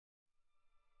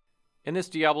In this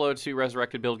Diablo 2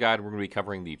 Resurrected build guide, we're going to be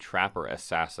covering the Trapper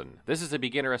Assassin. This is a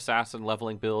beginner assassin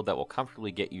leveling build that will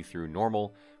comfortably get you through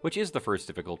normal, which is the first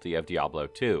difficulty of Diablo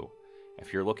 2.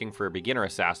 If you're looking for a beginner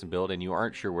assassin build and you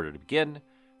aren't sure where to begin,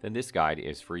 then this guide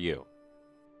is for you.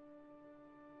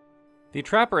 The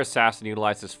Trapper Assassin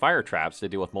utilizes fire traps to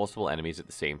deal with multiple enemies at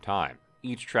the same time.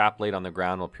 Each trap laid on the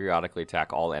ground will periodically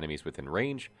attack all enemies within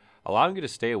range, allowing you to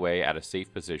stay away at a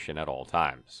safe position at all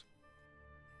times.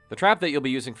 The trap that you'll be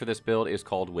using for this build is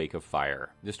called Wake of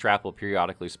Fire. This trap will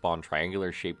periodically spawn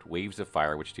triangular-shaped waves of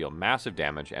fire which deal massive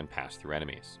damage and pass through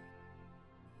enemies.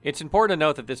 It's important to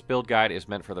note that this build guide is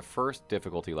meant for the first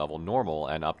difficulty level normal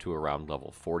and up to around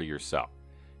level 40 or so.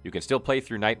 You can still play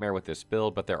through Nightmare with this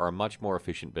build, but there are much more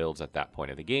efficient builds at that point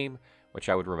of the game, which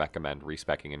I would recommend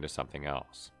respeccing into something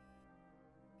else.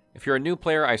 If you're a new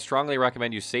player, I strongly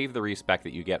recommend you save the respec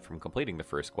that you get from completing the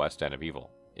first quest, Den of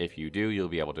Evil. If you do, you'll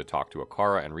be able to talk to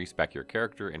Akara and respec your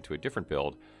character into a different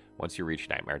build once you reach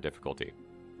Nightmare difficulty.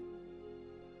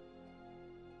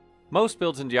 Most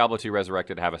builds in Diablo 2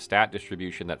 Resurrected have a stat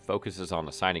distribution that focuses on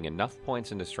assigning enough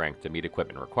points into strength to meet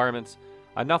equipment requirements,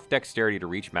 enough dexterity to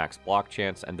reach max block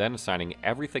chance, and then assigning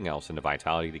everything else into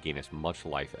vitality to gain as much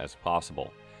life as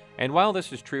possible. And while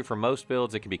this is true for most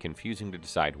builds, it can be confusing to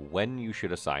decide when you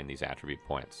should assign these attribute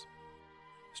points.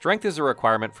 Strength is a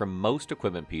requirement for most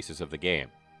equipment pieces of the game.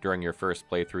 During your first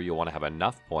playthrough, you'll want to have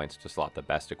enough points to slot the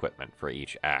best equipment for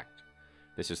each act.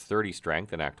 This is 30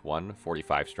 strength in Act 1,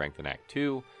 45 strength in Act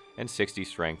 2, and 60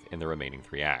 strength in the remaining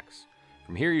 3 acts.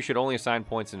 From here, you should only assign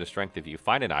points into strength if you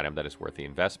find an item that is worth the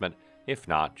investment. If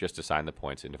not, just assign the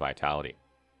points into vitality.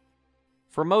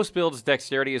 For most builds,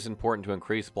 dexterity is important to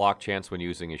increase block chance when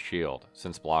using a shield.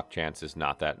 Since block chance is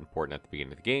not that important at the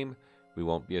beginning of the game, we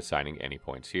won't be assigning any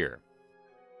points here.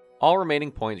 All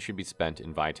remaining points should be spent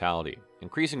in vitality.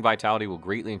 Increasing vitality will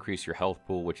greatly increase your health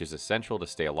pool, which is essential to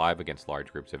stay alive against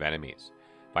large groups of enemies.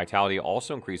 Vitality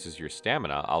also increases your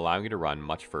stamina, allowing you to run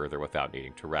much further without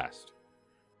needing to rest.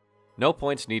 No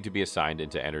points need to be assigned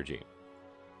into energy.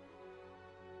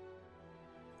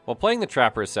 While playing the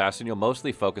Trapper Assassin, you'll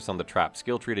mostly focus on the Trap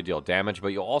skill tree to deal damage, but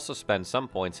you'll also spend some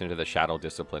points into the Shadow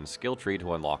Discipline skill tree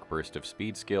to unlock Burst of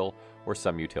Speed skill or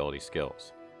some utility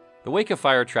skills. The Wake of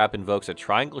Fire trap invokes a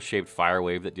triangle-shaped fire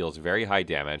wave that deals very high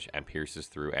damage and pierces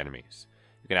through enemies.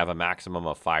 You can have a maximum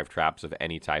of 5 traps of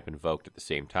any type invoked at the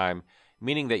same time,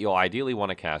 meaning that you'll ideally want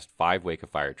to cast 5 Wake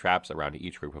of Fire traps around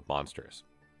each group of monsters.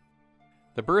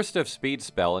 The Burst of Speed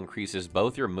spell increases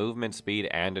both your movement speed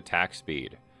and attack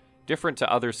speed. Different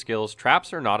to other skills,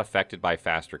 traps are not affected by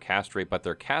faster cast rate, but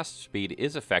their cast speed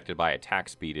is affected by attack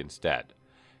speed instead.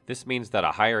 This means that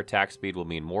a higher attack speed will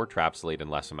mean more traps laid in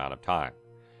less amount of time.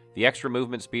 The extra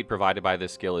movement speed provided by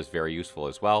this skill is very useful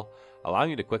as well, allowing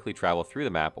you to quickly travel through the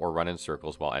map or run in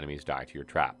circles while enemies die to your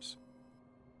traps.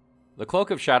 The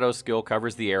Cloak of Shadows skill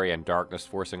covers the area in darkness,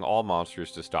 forcing all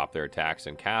monsters to stop their attacks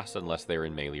and cast unless they are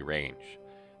in melee range.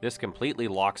 This completely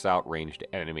locks out ranged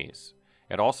enemies.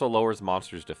 It also lowers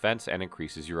monsters' defense and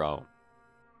increases your own.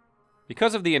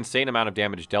 Because of the insane amount of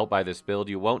damage dealt by this build,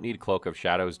 you won't need Cloak of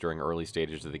Shadows during early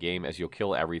stages of the game, as you'll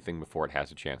kill everything before it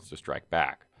has a chance to strike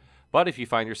back. But if you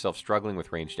find yourself struggling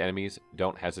with ranged enemies,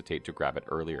 don't hesitate to grab it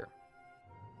earlier.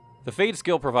 The Fade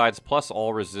skill provides plus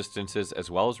all resistances as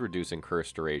well as reducing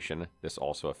curse duration. This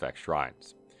also affects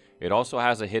shrines. It also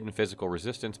has a hidden physical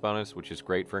resistance bonus, which is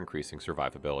great for increasing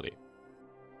survivability.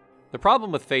 The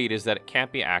problem with Fade is that it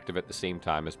can't be active at the same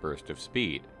time as Burst of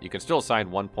Speed. You can still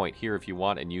assign 1 point here if you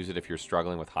want and use it if you're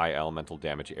struggling with high elemental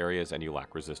damage areas and you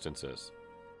lack resistances.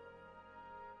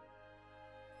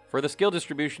 For the skill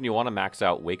distribution, you want to max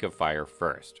out Wake of Fire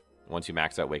first. Once you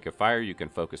max out Wake of Fire, you can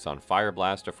focus on Fire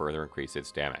Blast to further increase its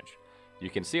damage. You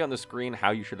can see on the screen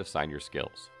how you should assign your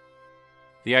skills.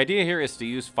 The idea here is to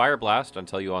use Fire Blast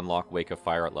until you unlock Wake of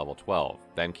Fire at level 12,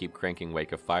 then keep cranking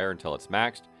Wake of Fire until it's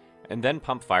maxed, and then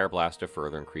pump Fire Blast to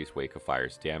further increase Wake of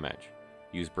Fire's damage.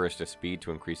 Use Burst of Speed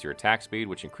to increase your attack speed,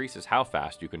 which increases how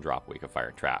fast you can drop Wake of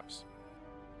Fire traps.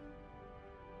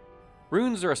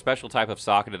 Runes are a special type of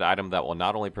socketed item that will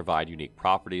not only provide unique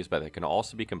properties, but they can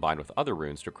also be combined with other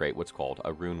runes to create what's called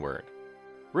a rune word.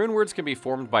 Rune words can be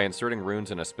formed by inserting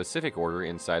runes in a specific order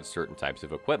inside certain types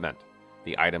of equipment.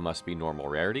 The item must be normal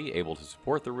rarity, able to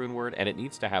support the rune word, and it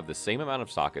needs to have the same amount of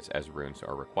sockets as runes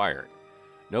are required.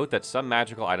 Note that some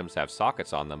magical items have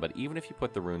sockets on them, but even if you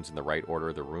put the runes in the right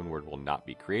order, the rune word will not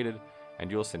be created, and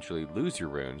you'll essentially lose your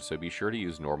runes, so be sure to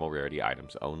use normal rarity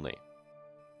items only.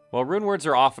 While rune words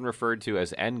are often referred to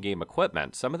as endgame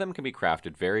equipment, some of them can be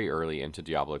crafted very early into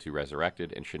Diablo 2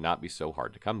 Resurrected and should not be so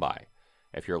hard to come by.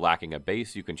 If you're lacking a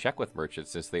base, you can check with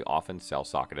merchants since they often sell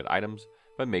socketed items,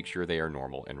 but make sure they are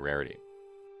normal in rarity.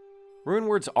 Rune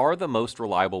words are the most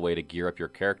reliable way to gear up your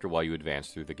character while you advance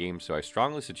through the game, so I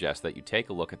strongly suggest that you take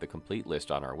a look at the complete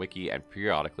list on our wiki and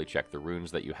periodically check the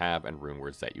runes that you have and rune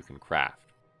words that you can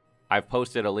craft. I've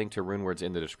posted a link to rune words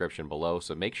in the description below,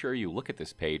 so make sure you look at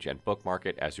this page and bookmark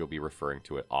it as you'll be referring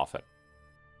to it often.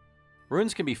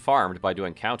 Runes can be farmed by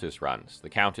doing Countess runs.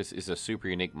 The Countess is a super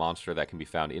unique monster that can be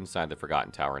found inside the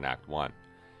Forgotten Tower in Act 1.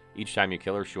 Each time you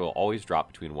kill her, she will always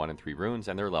drop between 1 and 3 runes,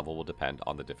 and their level will depend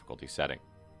on the difficulty setting.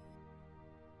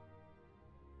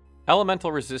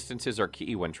 Elemental resistances are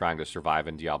key when trying to survive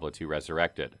in Diablo 2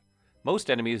 Resurrected. Most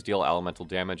enemies deal elemental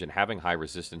damage, and having high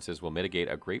resistances will mitigate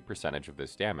a great percentage of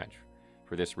this damage.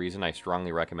 For this reason, I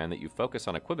strongly recommend that you focus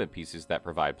on equipment pieces that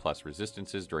provide plus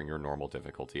resistances during your normal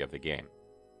difficulty of the game.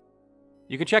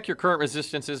 You can check your current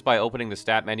resistances by opening the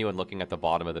stat menu and looking at the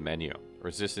bottom of the menu.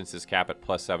 Resistances cap at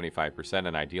plus 75%,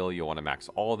 and ideally you'll want to max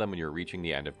all of them when you're reaching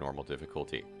the end of normal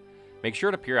difficulty. Make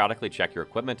sure to periodically check your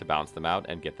equipment to balance them out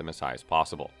and get them as high as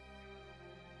possible.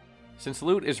 Since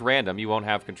loot is random, you won't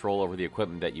have control over the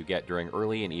equipment that you get during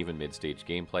early and even mid-stage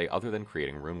gameplay other than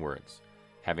creating rune words.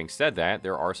 Having said that,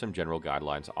 there are some general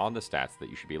guidelines on the stats that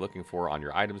you should be looking for on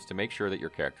your items to make sure that your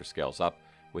character scales up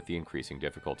with the increasing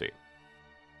difficulty.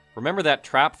 Remember that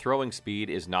trap throwing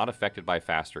speed is not affected by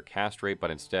faster cast rate,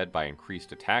 but instead by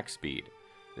increased attack speed.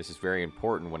 This is very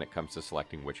important when it comes to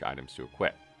selecting which items to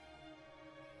equip.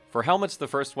 For helmets, the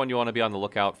first one you want to be on the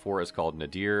lookout for is called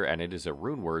Nadir, and it is a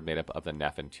rune word made up of the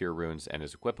Neph and Tyr runes and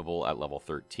is equipable at level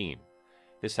 13.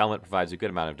 This helmet provides a good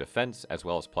amount of defense as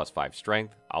well as plus 5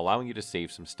 strength, allowing you to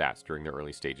save some stats during the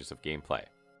early stages of gameplay.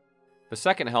 The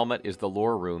second helmet is the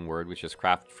Lore rune word, which is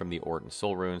crafted from the Orton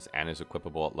Soul runes and is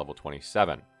equipable at level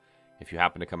 27. If you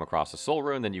happen to come across a Soul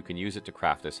rune, then you can use it to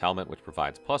craft this helmet, which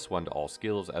provides plus 1 to all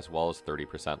skills as well as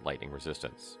 30% lightning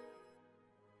resistance.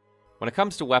 When it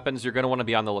comes to weapons, you're going to want to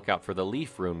be on the lookout for the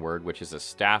Leaf rune word, which is a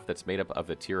staff that's made up of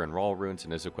the Tyr and Rahl runes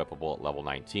and is equipable at level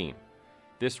 19.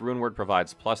 This rune word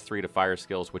provides plus 3 to fire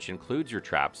skills, which includes your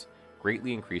traps,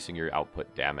 greatly increasing your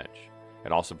output damage.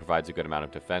 It also provides a good amount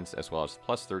of defense as well as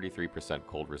plus 33%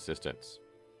 cold resistance.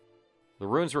 The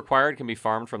runes required can be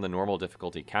farmed from the normal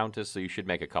difficulty Countess, so you should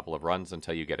make a couple of runs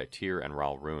until you get a Tyr and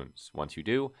Rahl runes. Once you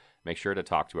do, make sure to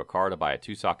talk to a car to buy a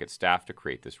 2-socket staff to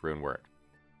create this rune word.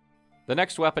 The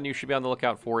next weapon you should be on the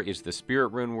lookout for is the Spirit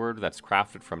rune word that's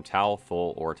crafted from Tal,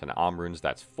 Thul, Ort, and Am runes.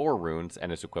 That's 4 runes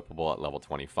and is equipable at level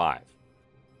 25.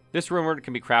 This rune word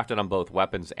can be crafted on both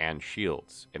weapons and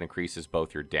shields. It increases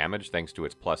both your damage thanks to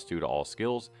its plus 2 to all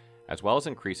skills, as well as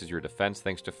increases your defense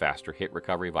thanks to faster hit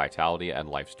recovery, vitality, and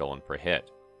life stolen per hit.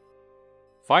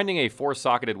 Finding a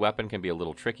 4-socketed weapon can be a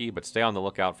little tricky, but stay on the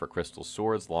lookout for crystal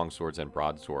swords, longswords, and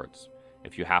broadswords.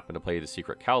 If you happen to play the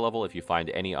secret cow level, if you find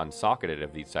any unsocketed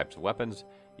of these types of weapons,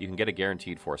 you can get a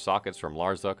guaranteed 4 sockets from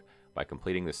Larzuk by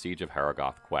completing the Siege of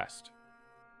Haragoth quest.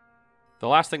 The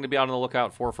last thing to be on the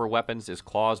lookout for weapons is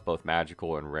claws, both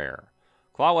magical and rare.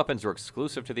 Claw weapons are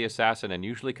exclusive to the assassin and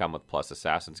usually come with plus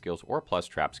assassin skills or plus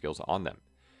trap skills on them.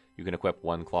 You can equip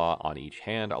 1 claw on each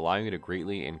hand, allowing you to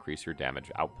greatly increase your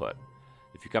damage output.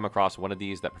 If you come across one of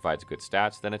these that provides good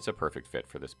stats, then it's a perfect fit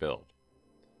for this build.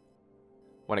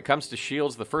 When it comes to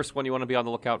shields, the first one you want to be on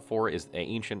the lookout for is the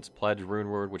Ancient's Pledge rune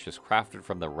word, which is crafted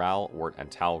from the Rahl, Ort, and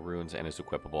Tal runes and is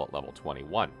equipable at level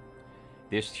 21.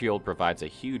 This shield provides a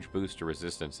huge boost to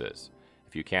resistances.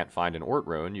 If you can't find an Ort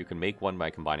rune, you can make one by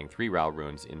combining 3 Rahl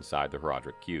runes inside the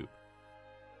Herodric Cube.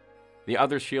 The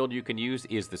other shield you can use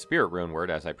is the Spirit rune word.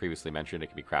 As I previously mentioned, it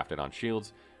can be crafted on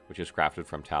shields, which is crafted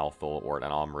from Tal, Thul, Ort,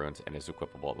 and Am runes and is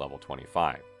equipable at level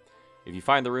 25. If you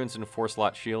find the runes in a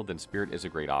 4-slot shield, then Spirit is a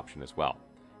great option as well.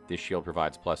 This shield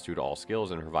provides plus 2 to all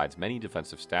skills and provides many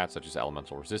defensive stats such as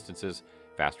elemental resistances,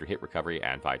 faster hit recovery,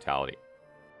 and vitality.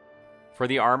 For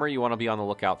the armor, you want to be on the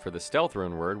lookout for the Stealth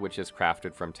rune word, which is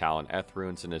crafted from Tal and Eth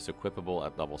runes and is equipable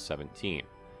at level 17.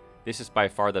 This is by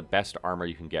far the best armor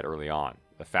you can get early on.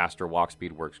 The faster walk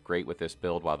speed works great with this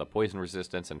build, while the poison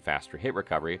resistance and faster hit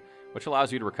recovery, which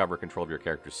allows you to recover control of your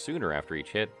character sooner after each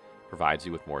hit, provides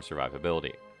you with more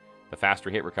survivability. The faster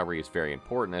hit recovery is very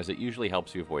important as it usually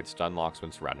helps you avoid stun locks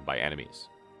when surrounded by enemies.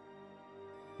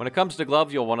 When it comes to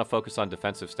gloves, you'll want to focus on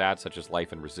defensive stats such as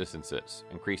life and resistances.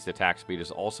 Increased attack speed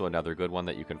is also another good one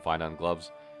that you can find on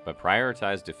gloves, but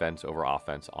prioritize defense over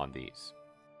offense on these.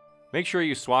 Make sure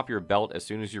you swap your belt as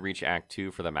soon as you reach Act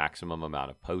 2 for the maximum amount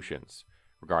of potions.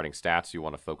 Regarding stats, you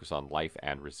want to focus on life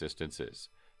and resistances.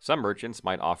 Some merchants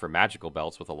might offer magical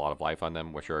belts with a lot of life on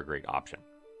them, which are a great option.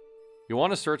 You'll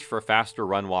want to search for faster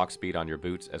run-walk speed on your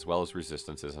boots as well as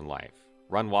resistances and life.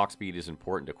 Run-walk speed is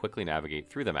important to quickly navigate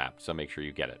through the map, so make sure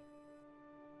you get it.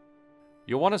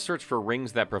 You'll want to search for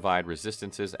rings that provide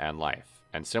resistances and life.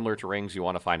 And similar to rings, you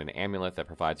want to find an amulet that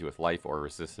provides you with life or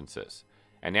resistances.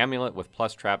 An amulet with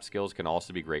plus trap skills can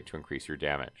also be great to increase your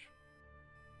damage.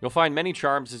 You'll find many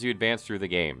charms as you advance through the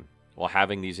game. While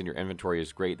having these in your inventory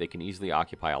is great, they can easily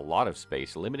occupy a lot of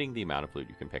space, limiting the amount of loot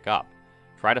you can pick up.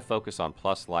 Try to focus on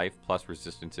plus life, plus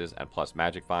resistances, and plus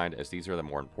magic find, as these are the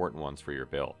more important ones for your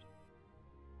build.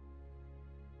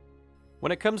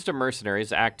 When it comes to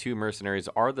mercenaries, Act 2 mercenaries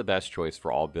are the best choice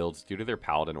for all builds due to their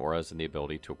paladin auras and the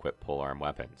ability to equip polearm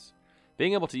weapons.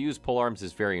 Being able to use polearms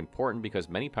is very important because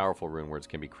many powerful rune words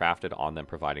can be crafted on them,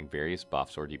 providing various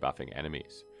buffs or debuffing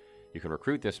enemies. You can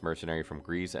recruit this mercenary from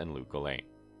Grease and Luke Ghislaine.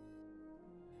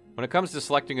 When it comes to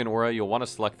selecting an aura, you'll want to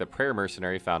select the Prayer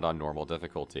Mercenary found on normal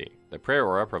difficulty. The Prayer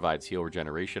aura provides heal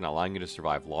regeneration, allowing you to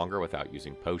survive longer without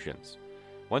using potions.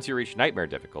 Once you reach Nightmare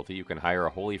difficulty, you can hire a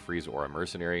Holy Freeze aura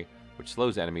mercenary, which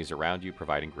slows enemies around you,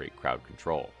 providing great crowd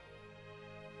control.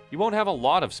 You won't have a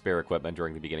lot of spare equipment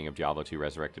during the beginning of Diablo 2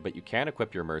 Resurrected, but you can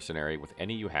equip your mercenary with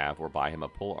any you have or buy him a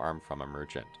polearm from a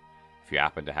merchant. If you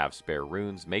happen to have spare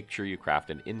runes, make sure you craft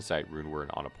an Insight rune word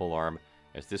on a polearm,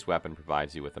 as this weapon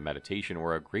provides you with a meditation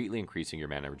aura, greatly increasing your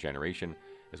mana regeneration,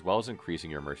 as well as increasing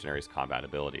your mercenary's combat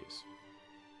abilities.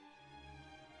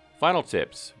 Final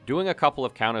tips. Doing a couple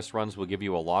of Countess runs will give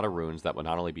you a lot of runes that will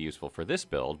not only be useful for this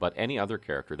build, but any other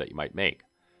character that you might make.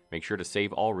 Make sure to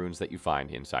save all runes that you find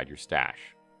inside your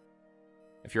stash.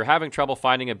 If you're having trouble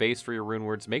finding a base for your rune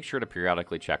words, make sure to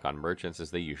periodically check on merchants,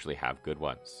 as they usually have good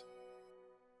ones.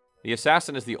 The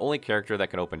Assassin is the only character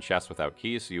that can open chests without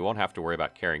keys, so you won't have to worry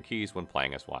about carrying keys when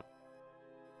playing as one.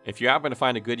 If you happen to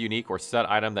find a good unique or set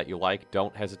item that you like,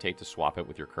 don't hesitate to swap it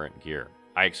with your current gear.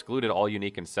 I excluded all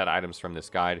unique and set items from this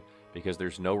guide because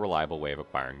there's no reliable way of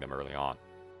acquiring them early on.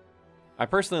 I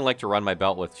personally like to run my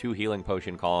belt with 2 healing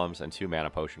potion columns and 2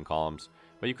 mana potion columns,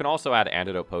 but you can also add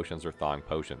antidote potions or thawing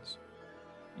potions.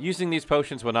 Using these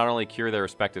potions will not only cure their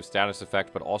respective status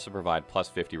effect, but also provide plus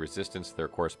 50 resistance to their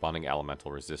corresponding elemental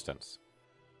resistance.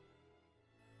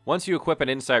 Once you equip an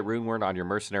Insight rune word on your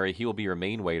mercenary, he will be your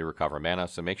main way to recover mana,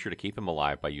 so make sure to keep him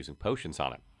alive by using potions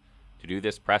on him. To do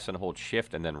this, press and hold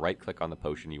shift and then right click on the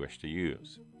potion you wish to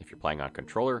use. If you're playing on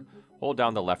controller, hold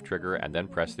down the left trigger and then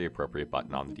press the appropriate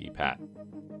button on the D-pad.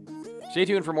 Stay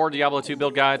tuned for more Diablo 2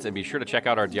 build guides, and be sure to check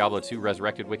out our Diablo 2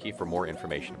 Resurrected wiki for more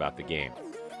information about the game.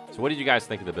 So what did you guys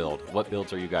think of the build? What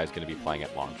builds are you guys going to be playing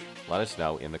at launch? Let us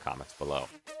know in the comments below.